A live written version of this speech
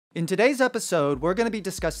In today's episode, we're going to be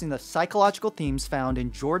discussing the psychological themes found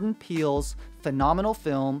in Jordan Peele's phenomenal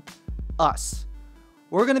film, Us.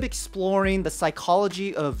 We're going to be exploring the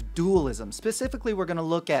psychology of dualism. Specifically, we're going to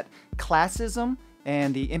look at classism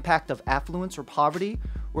and the impact of affluence or poverty.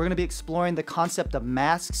 We're going to be exploring the concept of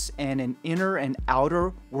masks and an inner and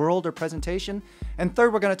outer world or presentation. And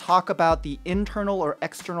third, we're going to talk about the internal or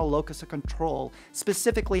external locus of control,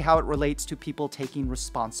 specifically how it relates to people taking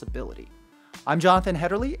responsibility. I'm Jonathan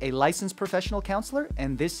Hetterly, a licensed professional counselor,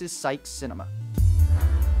 and this is Psych Cinema.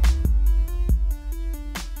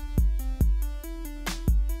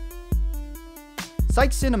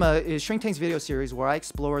 Psych Cinema is Shrink Tank's video series where I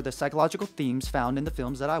explore the psychological themes found in the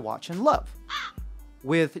films that I watch and love.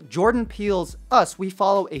 With Jordan Peele's Us, we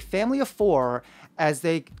follow a family of four as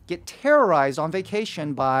they get terrorized on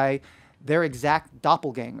vacation by their exact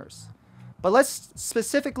doppelgangers. But let's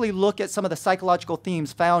specifically look at some of the psychological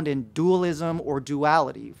themes found in dualism or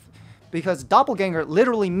duality, because doppelganger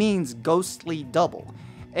literally means ghostly double.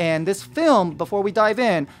 And this film, before we dive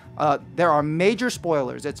in, there are major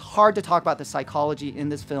spoilers. It's hard to talk about the psychology in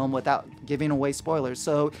this film without giving away spoilers.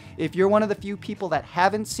 So if you're one of the few people that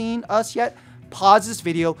haven't seen Us yet, pause this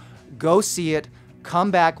video, go see it, come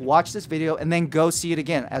back, watch this video, and then go see it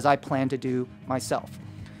again, as I plan to do myself.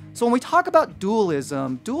 So when we talk about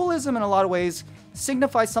dualism in a lot of ways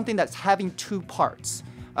signifies something that's having two parts.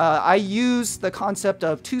 I use the concept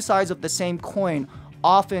of two sides of the same coin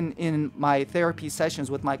often in my therapy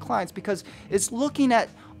sessions with my clients because it's looking at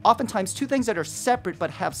oftentimes two things that are separate but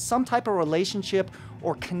have some type of relationship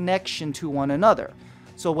or connection to one another.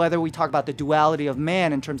 So whether we talk about the duality of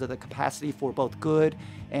man in terms of the capacity for both good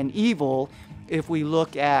and evil, if we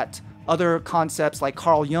look at other concepts like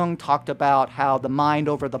Carl Jung talked about how the mind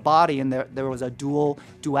over the body, and there was a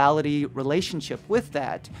duality relationship with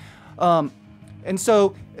that. And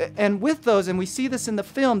with those, and we see this in the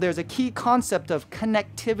film, there's a key concept of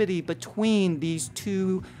connectivity between these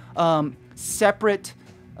two separate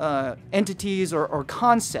entities or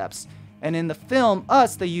concepts. And in the film,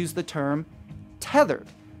 Us, they use the term tethered.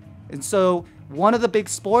 And so one of the big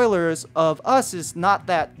spoilers of Us is not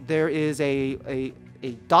that there is a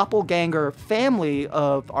doppelganger family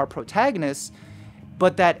of our protagonists,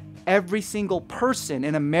 but that every single person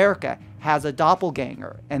in America has a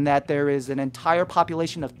doppelganger, and that there is an entire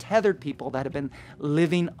population of tethered people that have been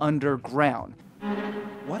living underground.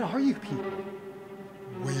 What are you people?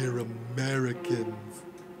 We're Americans.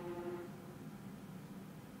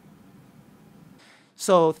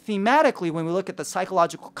 So thematically, when we look at the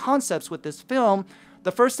psychological concepts with this film,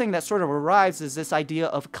 the first thing that sort of arrives is this idea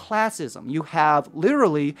of classism. You have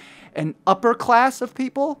literally an upper class of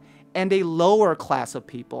people and a lower class of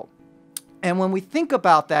people. And when we think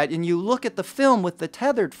about that and you look at the film with the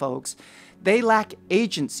tethered folks, they lack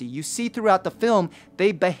agency. You see throughout the film,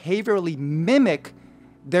 they behaviorally mimic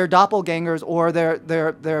their doppelgangers or their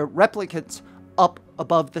replicates up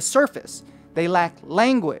above the surface. They lack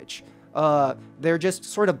language. They're just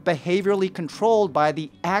sort of behaviorally controlled by the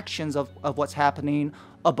actions of what's happening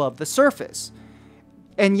above the surface.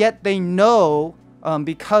 And yet they know,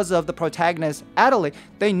 because of the protagonist, Hetterly,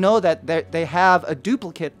 they know that they have a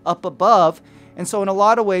duplicate up above. And so in a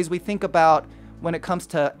lot of ways, we think about when it comes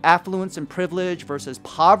to affluence and privilege versus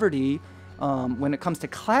poverty, when it comes to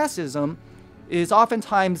classism, is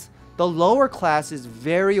oftentimes the lower class is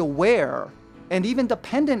very aware and even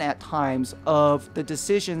dependent at times of the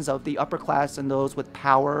decisions of the upper class and those with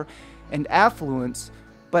power and affluence.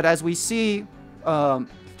 But as we see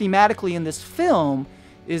thematically in this film,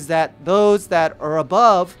 is that those that are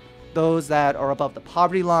above the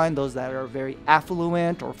poverty line, those that are very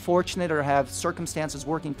affluent or fortunate or have circumstances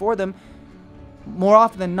working for them, more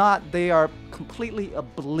often than not, they are completely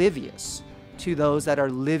oblivious to those that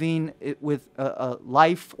are living with a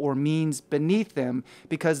life or means beneath them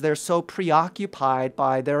because they're so preoccupied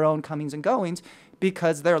by their own comings and goings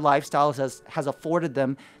because their lifestyle has afforded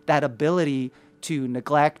them that ability to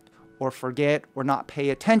neglect or forget or not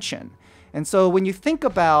pay attention. And so when you think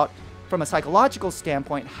about, from a psychological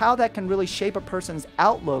standpoint, how that can really shape a person's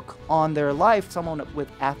outlook on their life, someone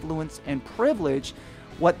with affluence and privilege,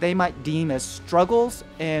 what they might deem as struggles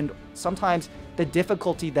and sometimes the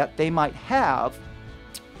difficulty that they might have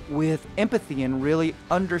with empathy and really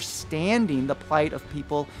understanding the plight of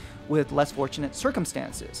people with less fortunate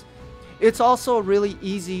circumstances. It's also really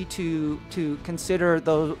easy to consider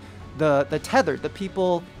the tethered, the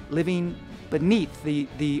people living beneath,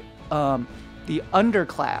 the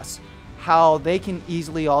underclass, how they can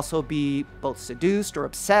easily also be both seduced or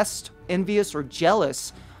obsessed, envious or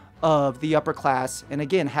jealous of the upper class, and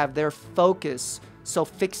again have their focus so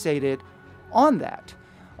fixated on that.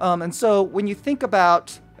 And so when you think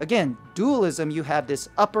about again, dualism, you have this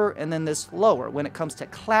upper and then this lower. When it comes to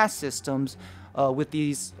class systems, with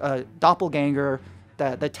these doppelganger,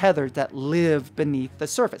 the tethered that live beneath the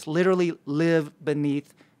surface, literally live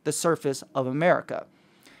beneath the surface of America.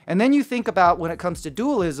 And then you think about, when it comes to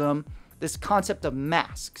dualism, this concept of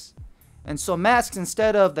masks. And so masks,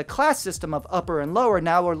 instead of the class system of upper and lower,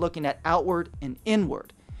 now we're looking at outward and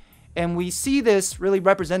inward. And we see this really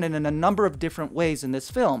represented in a number of different ways in this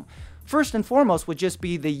film. First and foremost would just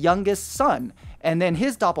be the youngest son and then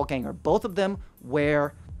his doppelganger. Both of them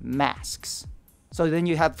wear masks. So then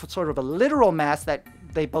you have sort of a literal mask that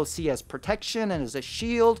they both see as protection and as a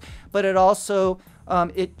shield, but it also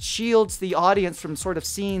it shields the audience from sort of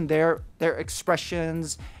seeing their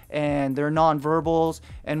expressions and their nonverbals.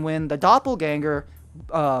 And when the doppelganger,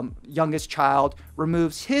 youngest child,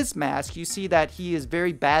 removes his mask, you see that he is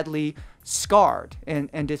very badly scarred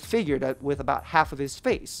and disfigured with about half of his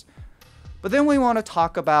face. But then we want to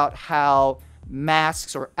talk about how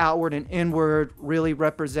masks, or outward and inward, really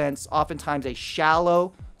represents oftentimes a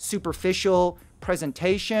shallow, superficial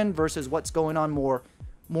presentation versus what's going on more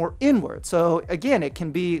inward. So again, it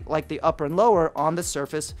can be like the upper and lower on the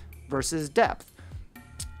surface versus depth.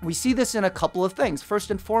 We see this in a couple of things. First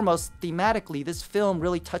and foremost, thematically, this film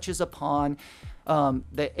really touches upon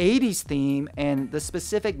the 80s theme and the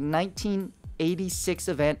specific 1986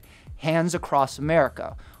 event, Hands Across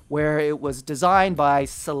America, where it was designed by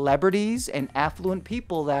celebrities and affluent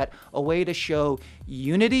people that a way to show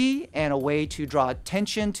unity and a way to draw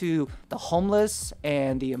attention to the homeless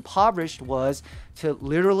and the impoverished was to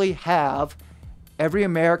literally have every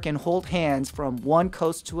American hold hands from one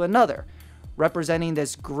coast to another, representing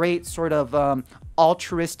this great sort of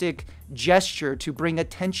altruistic gesture to bring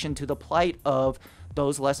attention to the plight of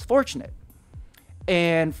those less fortunate.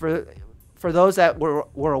 And for those that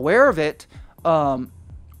were aware of it,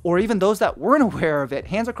 or even those that weren't aware of it,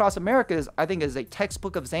 Hands Across America I think is a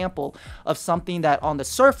textbook example of something that on the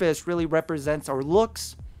surface really represents or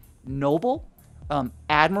looks noble,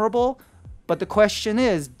 admirable, but the question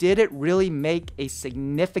is, did it really make a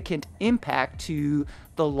significant impact to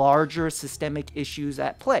the larger systemic issues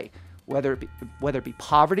at play, whether it be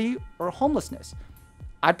poverty or homelessness?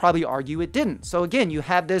 I'd probably argue it didn't. So again, you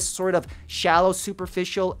have this sort of shallow,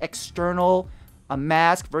 superficial, external, a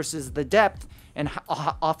mask versus the depth. And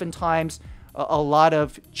oftentimes, a lot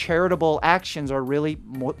of charitable actions are really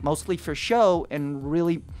mostly for show, and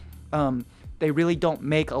really, they really don't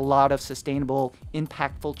make a lot of sustainable,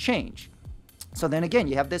 impactful change. So then again,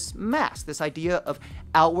 you have this mask, this idea of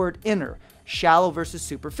outward, inner, shallow versus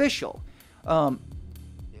superficial. And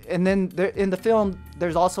then in the film,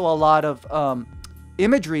 there's also a lot of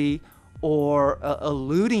imagery or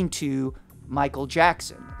alluding to Michael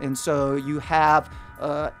Jackson. And so you have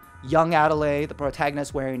young Adelaide, the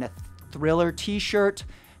protagonist, wearing a Thriller t-shirt.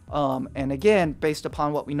 And again, based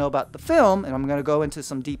upon what we know about the film, and I'm going to go into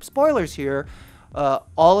some deep spoilers here,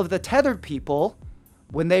 all of the tethered people,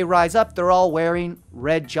 when they rise up, they're all wearing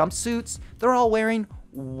red jumpsuits. They're all wearing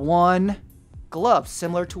one glove,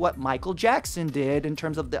 similar to what Michael Jackson did in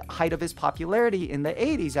terms of the height of his popularity in the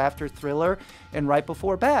 80s after Thriller and right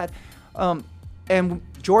before Bad. And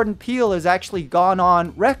Jordan Peele has actually gone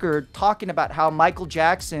on record talking about how Michael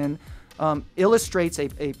Jackson illustrates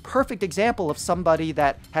a perfect example of somebody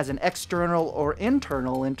that has an external or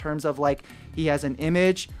internal, in terms of like he has an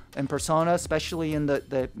image and persona, especially in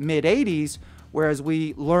the mid-'80s, whereas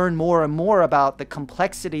we learn more and more about the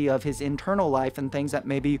complexity of his internal life and things that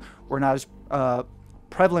maybe were not as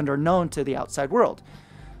prevalent or known to the outside world.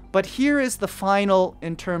 But here is the final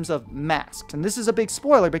in terms of masks. And this is a big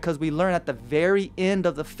spoiler because we learn at the very end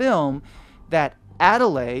of the film that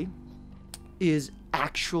Adelaide is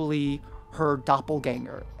actually her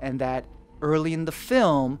doppelganger, and that early in the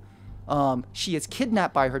film, she is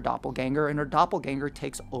kidnapped by her doppelganger, and her doppelganger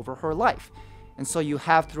takes over her life. And so you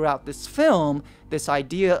have throughout this film this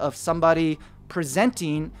idea of somebody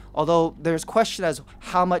presenting, although there's question as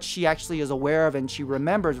how much she actually is aware of and she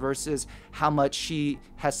remembers versus how much she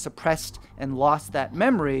has suppressed and lost that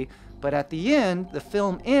memory. But at the end, the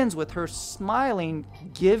film ends with her smiling,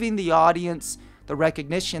 giving the audience the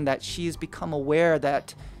recognition that she has become aware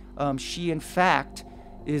that she in fact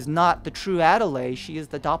is not the true Adelaide. She is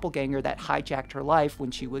the doppelganger that hijacked her life when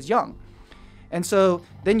she was young. And so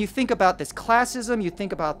then you think about this classism, you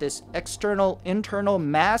think about this external, internal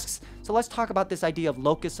masks. So let's talk about this idea of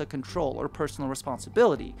locus of control or personal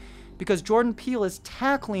responsibility, because Jordan Peele is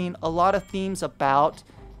tackling a lot of themes about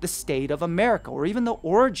the state of America, or even the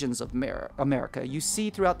origins of America. You see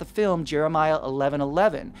throughout the film Jeremiah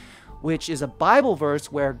 11:11, which is a Bible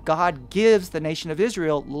verse where God gives the nation of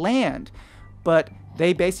Israel land, but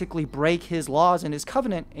they basically break his laws and his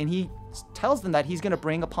covenant, and he tells them that he's going to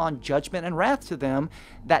bring upon judgment and wrath to them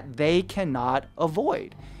that they cannot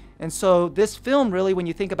avoid. And so this film really, when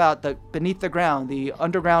you think about the beneath the ground, the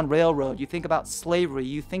Underground Railroad, you think about slavery,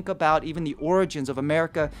 you think about even the origins of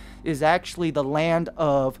America is actually the land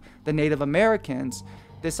of the Native Americans,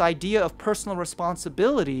 this idea of personal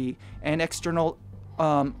responsibility and external,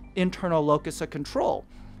 internal locus of control.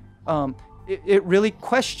 It really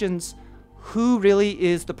questions who really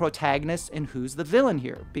is the protagonist and who's the villain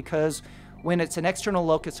here. Because when it's an external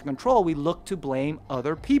locus of control, we look to blame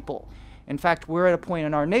other people. In fact, we're at a point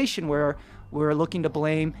in our nation where we're looking to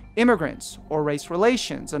blame immigrants or race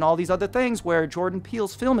relations and all these other things, where Jordan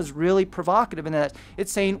Peele's film is really provocative in that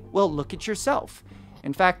it's saying, well, look at yourself.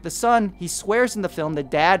 In fact, the son, he swears in the film, the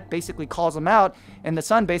dad basically calls him out, and the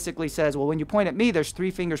son basically says, well, when you point at me, there's 3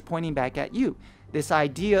 fingers pointing back at you. This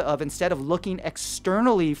idea of, instead of looking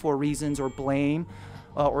externally for reasons or blame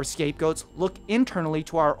or scapegoats, look internally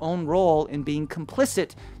to our own role in being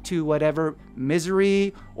complicit to whatever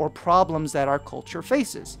misery or problems that our culture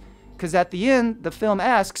faces. Because at the end, the film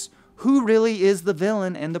asks, who really is the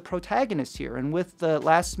villain and the protagonist here? And with the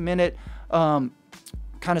last minute kind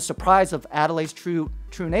of surprise of Adelaide's true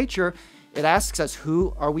nature, it asks us,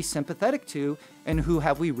 who are we sympathetic to and who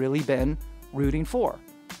have we really been rooting for?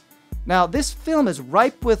 Now, this film is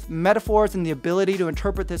ripe with metaphors and the ability to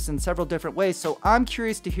interpret this in several different ways, so I'm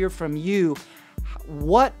curious to hear from you.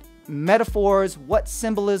 What metaphors, what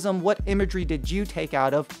symbolism, what imagery did you take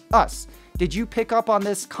out of Us? Did you pick up on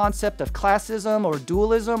this concept of classism or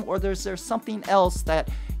dualism, or is there something else that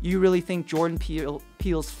you really think Jordan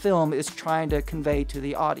Peele's film is trying to convey to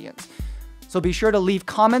the audience? So be sure to leave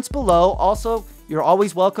comments below. Also, you're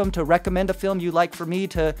always welcome to recommend a film you'd like for me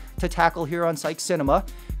to tackle here on Psych Cinema.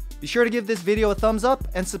 Be sure to give this video a thumbs up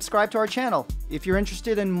and subscribe to our channel. If you're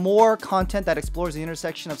interested in more content that explores the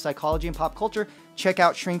intersection of psychology and pop culture, check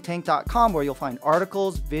out shrinktank.com, where you'll find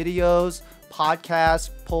articles, videos,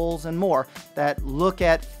 podcasts, polls, and more that look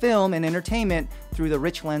at film and entertainment through the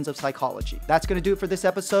rich lens of psychology. That's going to do it for this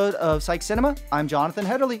episode of Psych Cinema. I'm Jonathan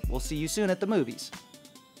Hetterly. We'll see you soon at the movies.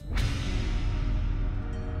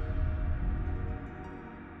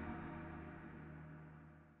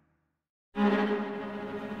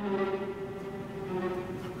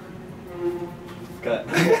 Cut.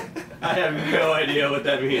 I have no idea what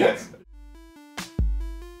that means.